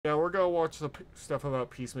gonna watch the stuff about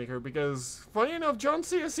Peacemaker because, funny enough, John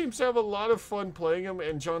Cena seems to have a lot of fun playing him,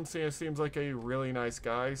 and John Cena seems like a really nice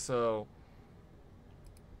guy, so...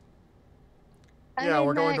 Yeah,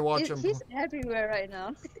 we're going to watch him. He's everywhere right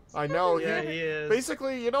now. I know. Yeah, he is.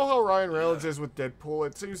 Basically, you know how Ryan Reynolds is with Deadpool?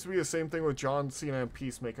 It seems to be the same thing with John Cena and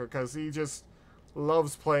Peacemaker, because he just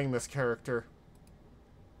loves playing this character.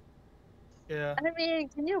 Yeah. I mean,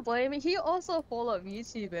 can you blame me? He also followed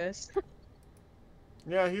VTubers.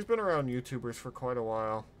 Yeah, he's been around YouTubers for quite a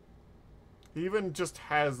while. He even just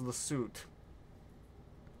has the suit.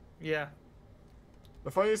 Yeah.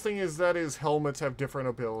 The funniest thing is that his helmets have different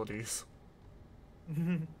abilities.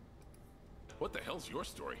 What the hell's your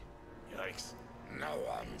story? Yikes. No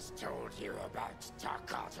one's told you about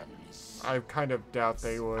dichotomies. I kind of doubt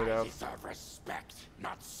they would I have. deserve respect,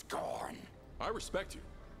 not scorn. I respect you.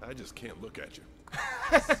 I just can't look at you.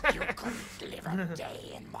 You couldn't live a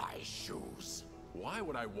day in my shoes. Why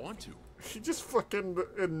would I want to? He just fucking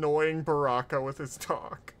annoying Baraka with his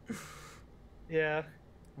talk. Yeah.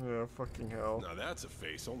 Yeah, fucking hell. Now that's a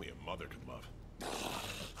face only a mother could love.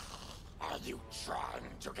 Are you trying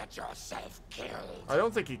to get yourself killed? I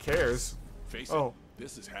don't think he cares. Face it,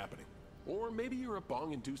 this is happening. Or maybe you're a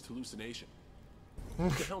bong-induced hallucination. The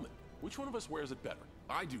helmet. Which one of us wears it better?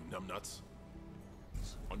 I do, numbnuts.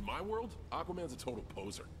 On my world, Aquaman's a total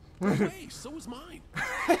poser. No way, so is mine.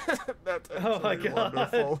 That's Oh my God.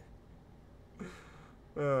 wonderful.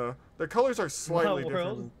 The colors are slightly different.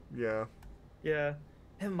 World? Yeah. Yeah.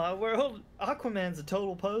 In my world, Aquaman's a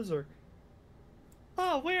total poser.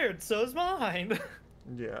 Oh, weird. So's mine.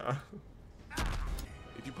 Yeah.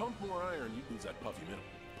 If you pump more iron, you'd lose that puffy middle.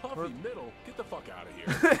 Puffy middle? Get the fuck out of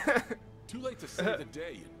here. Too late to save the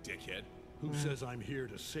day, you dickhead. Who says I'm here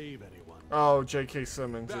to save anyone? Oh, J.K.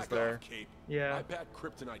 Simmons Back is there. off, Cape. Yeah. I bat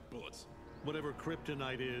kryptonite bullets. Whatever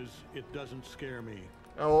kryptonite is, it doesn't scare me.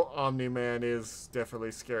 Oh, Omni-Man is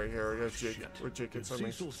definitely scary here with Shit. J.K. Did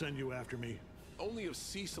Simmons. Cecil send you after me? Only if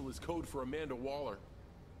Cecil is code for Amanda Waller.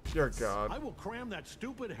 Dear God. I will cram that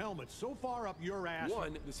stupid helmet so far up your ass.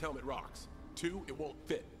 1, this helmet rocks. 2, it won't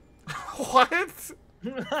fit. What?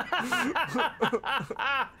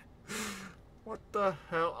 What the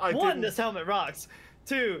hell? One, this helmet rocks.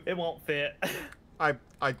 2, it won't fit.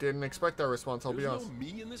 I didn't expect that response, I'll be There's honest. no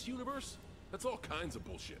me in this universe? That's all kinds of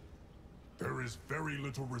bullshit. There is very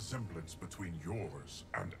little resemblance between yours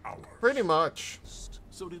and ours. Pretty much.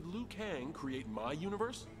 So did Liu Kang create my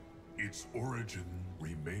universe? Its origin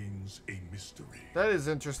remains a mystery. That is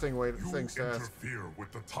interesting way You things to ask. interfere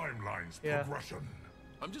with the timeline's Yeah. progression.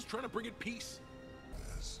 I'm just trying to bring it peace.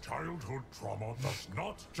 Childhood trauma does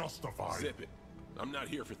not justify. Zip it. I'm not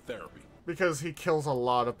here for therapy. Because he kills a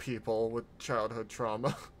lot of people with childhood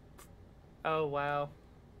trauma. Oh, wow.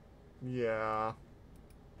 Yeah.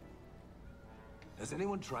 Has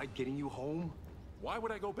anyone tried getting you home? Why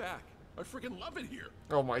would I go back? I freaking love it here.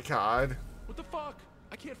 Oh my God. What the fuck?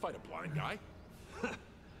 I can't fight a blind guy.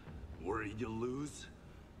 Worried you'll lose?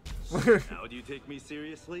 Now do you take me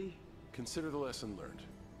seriously? Consider the lesson learned.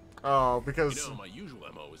 Oh, because... You know, my usual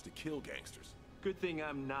MO is to kill gangsters. Good thing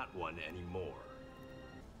I'm not one anymore.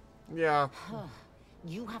 Yeah.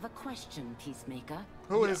 You have a question, Peacemaker.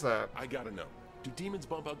 Who is that? I gotta know. Do demons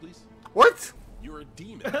bump uglies? What? You're a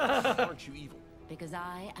demon. Aren't you evil? Because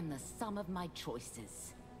I am the sum of my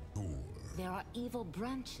choices. There are evil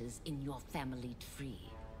branches in your family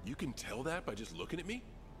tree. You can tell that by just looking at me?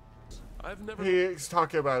 I've never... He's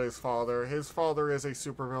talking about his father. His father is a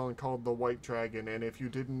supervillain called the White Dragon, and if you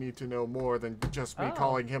didn't need to know more than just me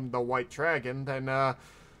calling him the White Dragon, then,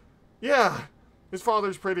 yeah. His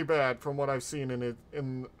father's pretty bad from what I've seen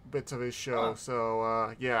in bits of his show,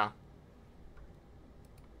 so, yeah.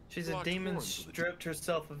 She's a demon stripped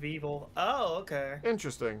herself of evil. Oh, okay.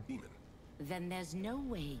 Interesting. Demon. Then there's no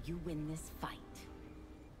way you win this fight.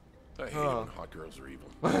 I hate it when hot girls are evil.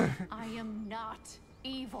 I am not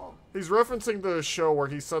evil. He's referencing the show where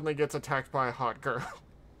he suddenly gets attacked by a hot girl.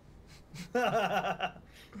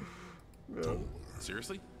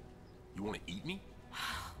 Seriously? You want to eat me?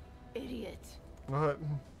 Idiot. What?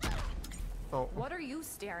 Oh. What are you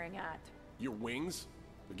staring at? Your wings?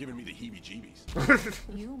 They're giving me the heebie-jeebies.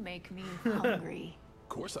 You make me hungry. Of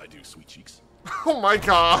course I do, sweet cheeks. Oh my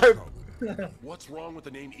God. What's wrong with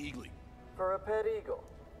the name Eagly? For a pet eagle.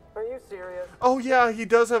 Are you serious? Oh yeah, he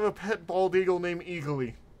does have a pet bald eagle named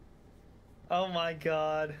Eagly. Oh my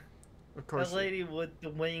God. Of course. That lady with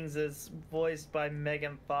the wings is voiced by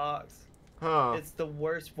Megan Fox. Huh. It's the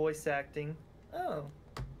worst voice acting. Oh.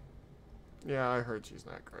 Yeah, I heard she's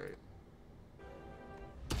not great.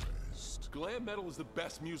 Glam metal is the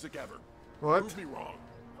best music ever. What? Prove me wrong.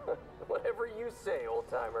 Whatever you say, old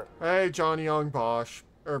timer. Hey, Johnny Young Bosch.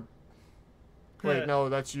 Or Wait, no,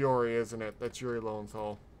 that's Yuri, isn't it? That's Yuri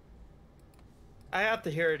Lowenthal. I have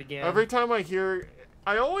to hear it again. Every time I hear...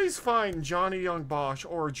 I always find Johnny Young Bosch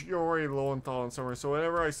or Yuri Lowenthal in somewhere, so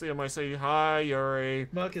whenever I see him, I say, "Hi, Yuri."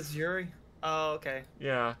 Smoke is Yuri? Oh, okay.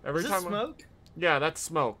 Yeah, every Is time. this Smoke? Yeah, that's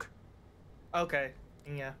Smoke. Okay.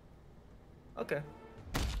 Yeah. Okay.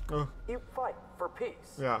 You fight for peace.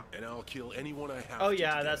 Yeah. And I'll kill anyone I have Oh, to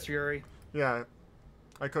yeah, today. that's Yuri. Yeah.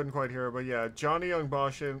 I couldn't quite hear it, but yeah, Johnny Young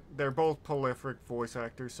Bosch, they're both prolific voice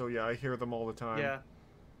actors, so yeah, I hear them all the time. Yeah.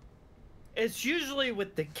 It's usually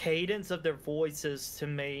with the cadence of their voices to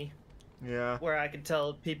me. Yeah. Where I can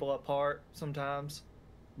tell people apart sometimes.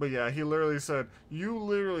 But yeah, he literally said, "You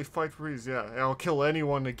literally fight for peace." Yeah, and I'll kill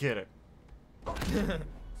anyone to get it.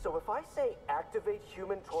 So if I say activate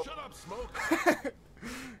human torpedo... Shut up,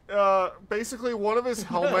 Smoke! Basically one of his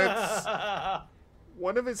helmets...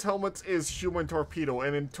 One of his helmets is human torpedo,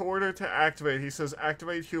 and in order to activate, he says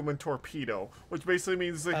activate human torpedo, which basically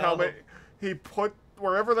means the helmet, he put,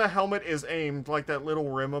 wherever the helmet is aimed, like that little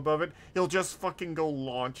rim above it, he'll just fucking go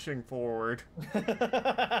launching forward.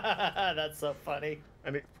 That's so funny.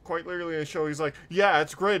 And it, quite literally in the show, he's like, "Yeah,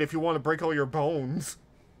 it's great if you want to break all your bones."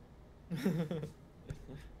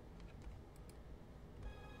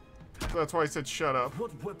 So that's why I said shut up.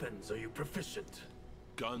 What weapons are you proficient?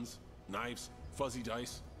 Guns, knives, fuzzy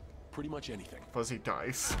dice, pretty much anything. Fuzzy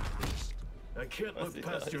dice. I can't look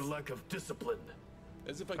past your lack of discipline.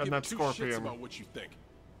 As if I And give that's two Scorpion. shits about what you think.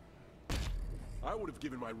 I would have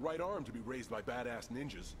given my right arm to be raised by badass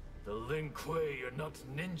ninjas. The Lin Kuei are not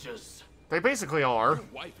ninjas. They basically are. Your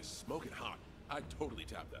wife is smoking hot. I'd totally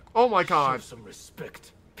tap that. Oh my god. Show some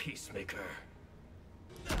respect, Peacemaker.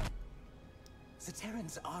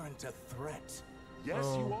 Zaterrans aren't a threat. Yes,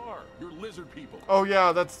 you are. You're lizard people. Oh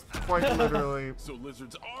yeah, that's quite literally. So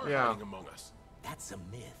lizards are Yeah. hiding among us. That's a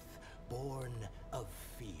myth, born of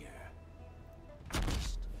fear.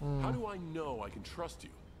 How do I know I can trust you?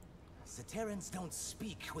 Zaterrans don't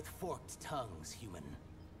speak with forked tongues, human.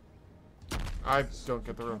 I don't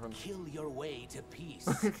get the reference. Kill your way to peace.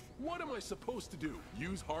 What am I supposed to do?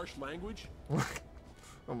 Use harsh language?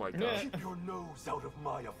 Oh my god. Keep your nose out of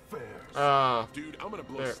my affairs. Dude, I'm gonna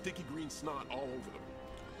blow there. sticky green snot all over them.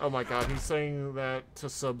 Oh my god, he's saying that to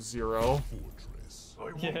Sub-Zero.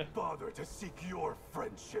 I won't bother to seek your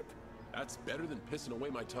friendship. That's better than pissing away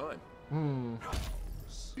my time.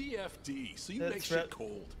 BFD, so you That's make shit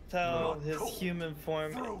cold. How his human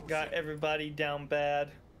form got everybody down bad.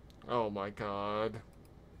 Oh my god.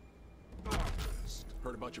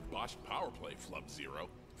 Heard about your botched power play, Flub Zero.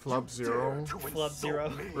 Flub Zero? Flub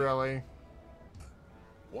Zero. Really?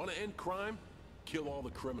 Want to end crime? Kill all the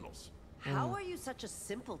criminals. How are you such a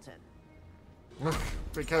simpleton?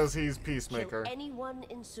 Because he's Peacemaker. Kill anyone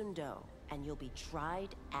in Sundo, and you'll be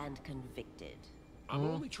tried and convicted. I'm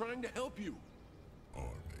only trying to help you.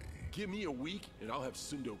 Give me a week, and I'll have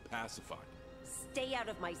Sundo pacified. Stay out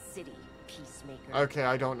of my city, Peacemaker. Okay,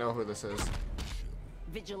 I don't know who this is.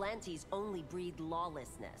 Vigilantes only breed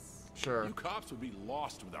lawlessness. Sure. You cops would be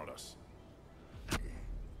lost without us.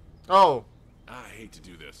 Oh. I hate to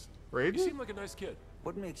do this. Raiden? You seem like a nice kid.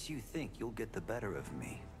 What makes you think you'll get the better of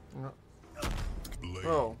me?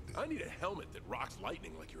 Oh. I need a helmet that rocks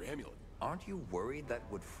lightning like your amulet. Aren't you worried that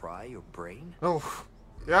would fry your brain? Oh.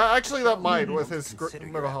 Yeah, actually that might with his Consider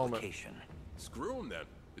metal your helmet. application. Screw them then.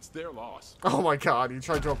 It's their loss. Oh my god, he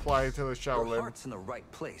tried to apply it to the Your Shaolin. heart's in the right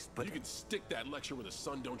place, but You can stick that lecture where the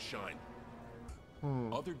sun don't shine.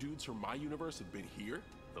 Other dudes from my universe have been here.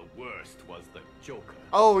 The worst was the Joker.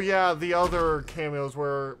 Oh yeah, the other cameos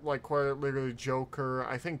were like quite literally Joker.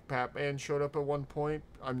 I think Batman showed up at one point.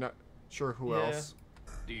 I'm not sure who else.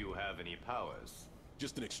 Do you have any powers?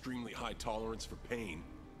 Just an extremely high tolerance for pain.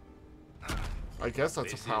 I guess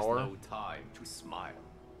that's This a power. is no time to smile.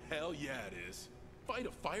 Hell yeah, it is. Fight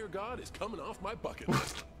a fire god is coming off my bucket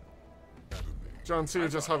list. John Cena I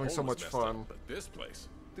just thought having so home was much messed fun. up, but this place.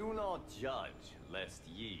 Do not judge, lest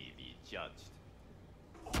ye be judged.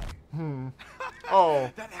 Oh.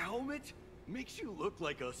 That helmet makes you look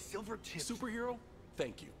like a silver-tipped Superhero?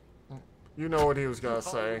 Thank you. You know what he was gonna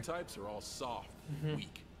say. Hollywood types are all soft,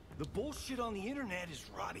 weak. The bullshit on the internet is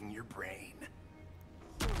rotting your brain.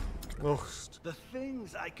 Ugh. The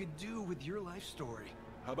things I could do with your life story.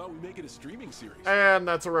 How about we make it a streaming series? And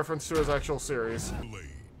that's a reference to his actual series.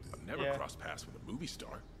 I've never crossed paths with a movie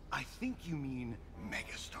star. I think you mean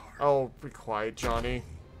megastar. Oh, be quiet, Johnny.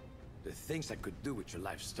 The things I could do with your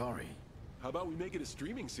life story. How about we make it a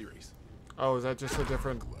streaming series? Oh, is that just a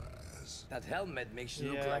different... That helmet makes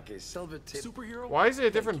you look like a silver-tipped Superhero? Why is he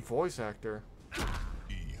a different voice actor?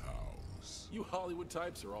 You Hollywood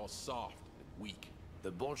types are all soft and weak.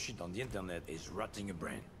 The bullshit on the internet is rotting your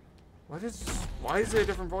brain. Why is it a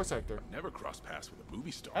different voice actor? Never cross paths with a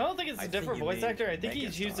movie star. I don't think it's a different voice actor. I think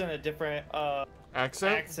he's using a different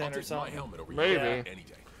accent or something. Maybe. Any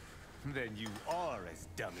day. Then you are as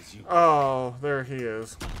dumb as you. Oh, there he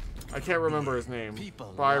is. I can't remember his name,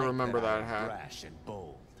 but I remember that hat. Brash and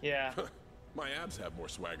bold. Yeah. My abs have more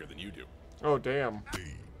swagger than you do. Oh, damn.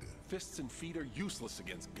 Fists and feet are useless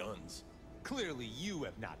against guns. Clearly, you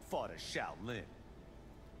have not fought a Shaolin.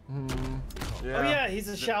 Yeah. Oh yeah, he's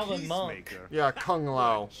a Shaolin monk. Yeah, Kung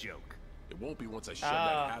Lao. Joke. It won't be once I shove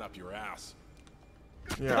that hat up your ass.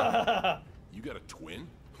 Yeah. You got a twin?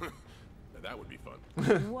 That would be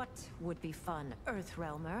fun. What would be fun,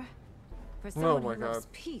 Earthrealmer? For Oh someone my who loves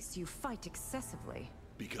God. peace, you fight excessively.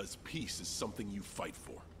 Because peace is something you fight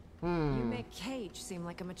for. You make Cage seem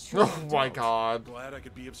like a mature Oh my adult. God. Glad I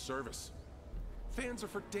could be of service. Fans are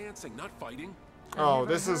for dancing, not fighting. Oh,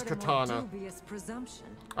 Never this is heard a more Katana. dubious presumption.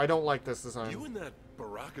 I don't like this design. You and that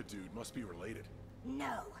Baraka dude must be related.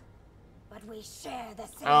 No, but we share the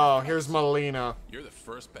same. Oh, here's Melina. You're the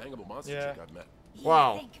first bangable monster Yeah. chick I've met. You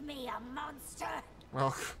Wow. think me a monster?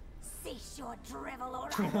 Well, Cease your drivel, or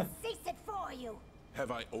I will cease it for you. Have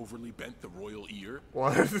I overly bent the royal ear?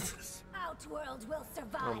 what? Outworld will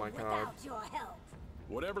survive Oh my God. without your help.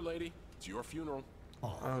 Whatever, lady. It's your funeral.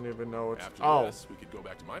 I don't even know it's. After Oh, this, we could go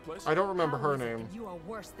back to my place. I don't remember How her is it name. that you are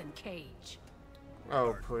worse than Cage.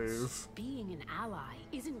 Oh, please. Being an ally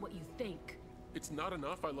isn't what you think. It's not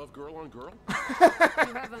enough. I love girl on girl. You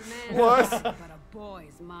have a man's What? mind, but a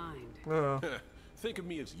boy's mind. Think of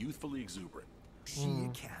me as youthfully exuberant.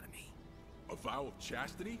 Academy. A vow of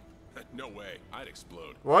chastity? No way. I'd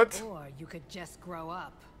explode. What? Or you could just grow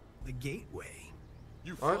up. The gateway.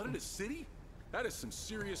 You What? flooded a city? That is some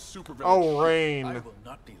serious supervillain Oh, shit. Rain. I will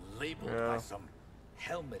not be labeled Yeah. by some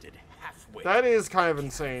helmeted halfway. That is kind of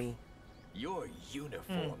insane. Your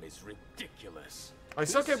uniform is ridiculous. I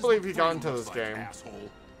still can't believe he got into this game. Asshole.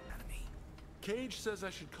 Cage says I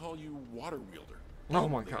should call you Water Wielder. Oh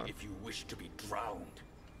my Only God. If you wish to be drowned.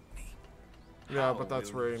 Yeah, but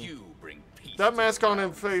that's will Rain. you bring peace That to mask the on his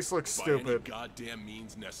realms? face looks By stupid. any goddamn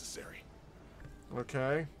means necessary.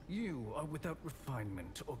 Okay. You are without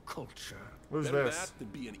refinement or culture. Who's Better this? that than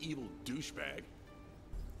be an evil douchebag.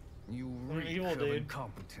 You An reek evil of dude.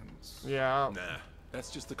 incompetence. Yeah. Nah,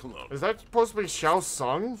 that's just the cologne. Is that supposed to be Shao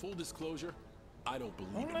Tsung? Full disclosure, I don't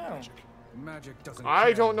believe in no. magic. Magic doesn't. I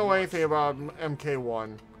care don't know much. anything about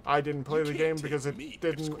MK1. I didn't play You the can't game take because it me,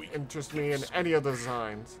 didn't Pipsqueak. interest me in any of the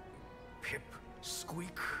designs. Pip,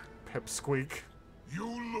 squeak. Pipsqueak. You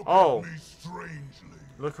look Oh. at me strangely.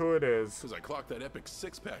 Look who it is. Because I clocked that epic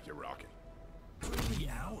six-pack you're rocking. The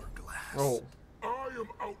hourglass. Oh. I am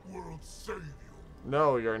Outworld's savior.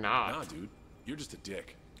 No, you're Nah, not. dude. You're just a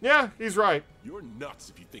dick. Yeah, he's right. You're nuts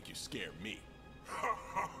if you think you scare me.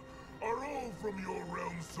 Are all from your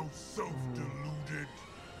realm so self-deluded?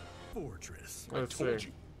 Fortress. Let's I told see.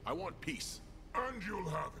 you. I want peace. And you'll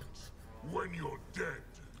have it when you're dead.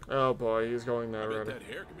 Oh boy, he's going there I bet already. that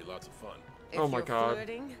hair could be lots of fun. Oh my God.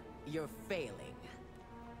 Flirting, you're failing.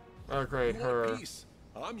 Oh great, I want her. peace.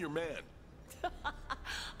 I'm your man.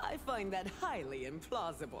 I find that highly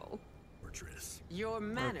implausible. Fortress. Your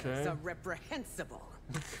manners Okay. are reprehensible.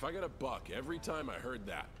 If I got a buck every time I heard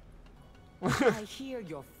that. I hear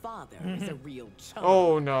your father is a real chum.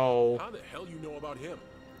 Oh no. How the hell you know about him?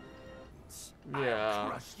 Yeah.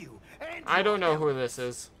 Crush you. And I don't your know who this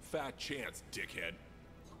is. Fat chance, dickhead.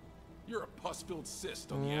 You're a pus-filled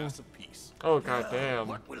cyst on the ass of peace. Oh god damn.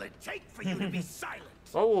 What will it take for you to be silent?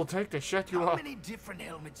 What will it take to shut you How up? many different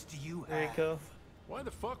helmets do you There you have? go. Why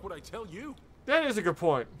the fuck would I tell you? That is a good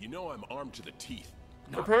point. You know I'm armed to the teeth.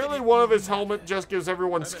 Apparently one of his helmet just gives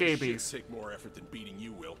everyone I bet shit scabies. take more effort than beating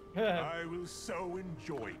you will. I will so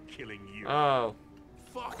enjoy killing you. Oh.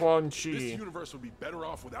 Fuck. Quan This Chi. universe would be better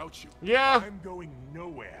off without you. Yeah. I'm going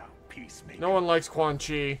nowhere, Peacemaker. No one likes Quan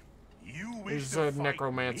Chi. You wish He's to a fight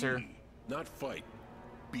necromancer. me. Not fight.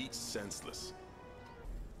 Beat senseless.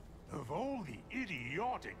 Of all the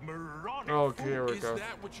idiotic, moronic Oh, here we Is go.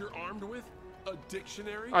 that what you're armed with? A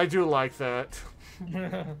dictionary? I do like that.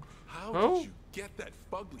 How Oh. did you get that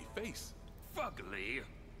fugly face? Fugly?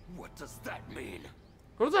 What does that mean?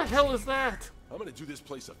 Who the hell is that? I'm gonna do this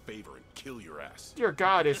place a favor and kill your ass. Dear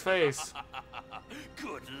God, his face.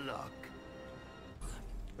 Good luck.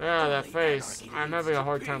 Yeah, that face. I'm having a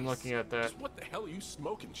hard time looking at that. Just what the hell are you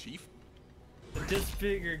smoking, Chief? The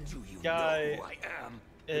disfigured Do you guy know who I am?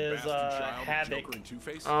 The is bastard child, Havoc. Joker and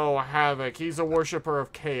Two-Face? Oh, Havoc. He's a worshiper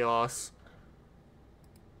of chaos.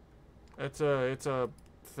 It's a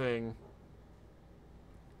thing.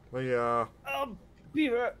 But yeah.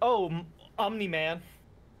 Omni-Man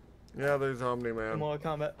Yeah, there's in Omni-Man.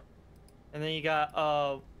 Mortal Kombat. And then you got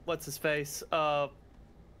what's his face? Fuck,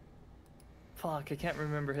 I can't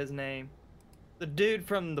remember his name. The dude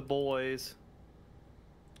from The Boys.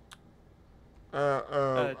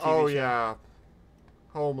 Oh show. yeah,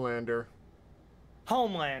 Homelander.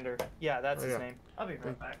 Homelander. Yeah, that's his name. I'll be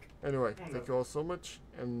right back. Anyway, thank you all so much,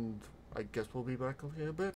 and I guess we'll be back in a bit.